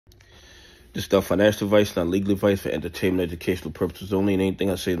This is not financial advice, not legal advice, for entertainment, educational purposes only, and anything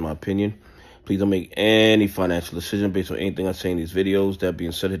I say is my opinion. Please don't make any financial decision based on anything I say in these videos. That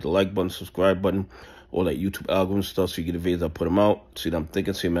being said, hit the like button, subscribe button, all that YouTube algorithm stuff so you get the videos I put them out. See what I'm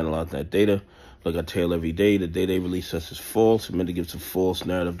thinking, see I'm analyzing that data. Like I tell every day, the data they release us is false. It's meant to give us a false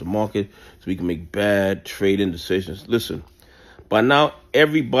narrative of the market so we can make bad trading decisions. Listen, by now,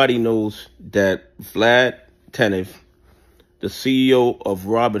 everybody knows that Vlad Tenev, the CEO of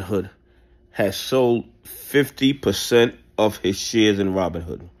Robinhood, has sold 50% of his shares in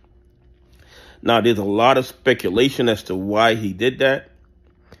Robinhood. Now, there's a lot of speculation as to why he did that.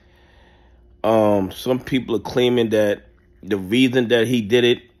 Some people are claiming that the reason that he did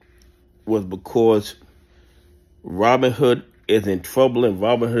it was because Robinhood is in trouble and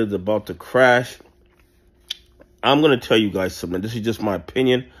Robinhood is about to crash. I'm going to tell you guys something. This is just my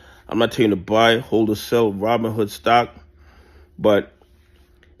opinion. I'm not telling you to buy, hold, or sell Robinhood stock, but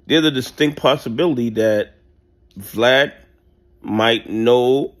there's a distinct possibility that Vlad might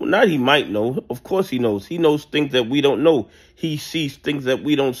know, not he might know, of course he knows. He knows things that we don't know. He sees things that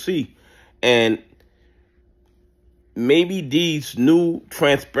we don't see. And maybe these new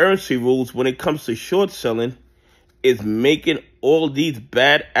transparency rules when it comes to short selling is making all these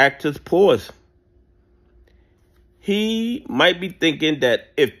bad actors pause. He might be thinking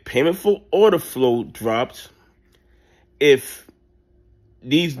that if payment for order flow drops, if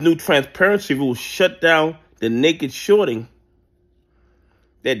these new transparency rules shut down the naked shorting,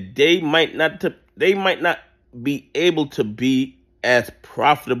 that they might not be able to be as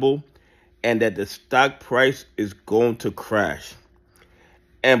profitable and that the stock price is going to crash.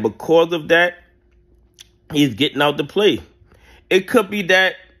 And because of that, he's getting out to play. It could be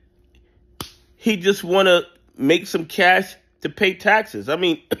that he just want to make some cash to pay taxes. I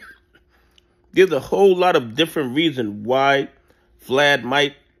mean, there's a whole lot of different reasons why Vlad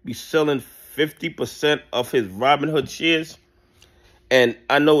might be selling 50% of his Robinhood shares. And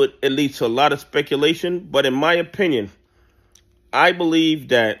I know it leads to a lot of speculation, but in my opinion, I believe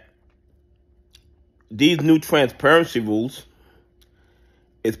that these new transparency rules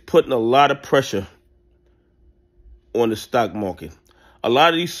is putting a lot of pressure on the stock market. A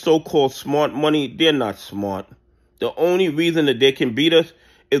lot of these so-called smart money, they're not smart. The only reason that they can beat us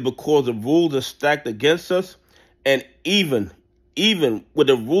is because the rules are stacked against us. And even with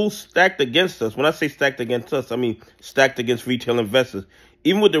the rules stacked against us, when I say stacked against us, I mean stacked against retail investors.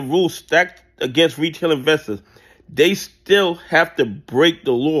 Even with the rules stacked against retail investors, they still have to break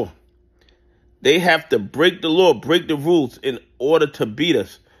the law. They have to break the law, break the rules in order to beat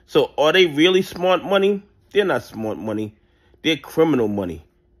us. So are they really smart money? They're not smart money. They're criminal money.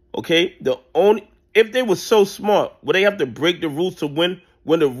 Okay? If they were so smart, would they have to break the rules to win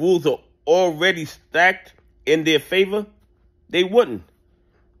when the rules are already stacked in their favor? They wouldn't.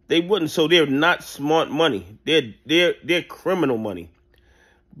 They wouldn't. So they're not smart money. They're criminal money.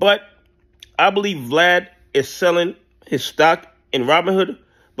 But I believe Vlad is selling his stock in Robinhood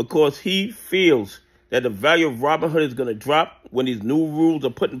because he feels that the value of Robinhood is going to drop when these new rules are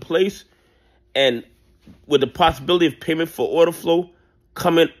put in place, and with the possibility of payment for order flow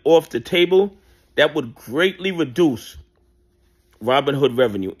coming off the table, that would greatly reduce Robinhood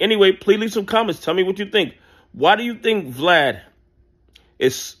revenue. Anyway, please leave some comments. Tell me what you think. Why do you think Vlad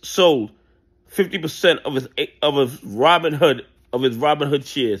is sold 50% of his Robinhood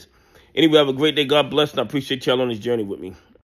shares? Anyway, have a great day. God bless, and I appreciate y'all on this journey with me.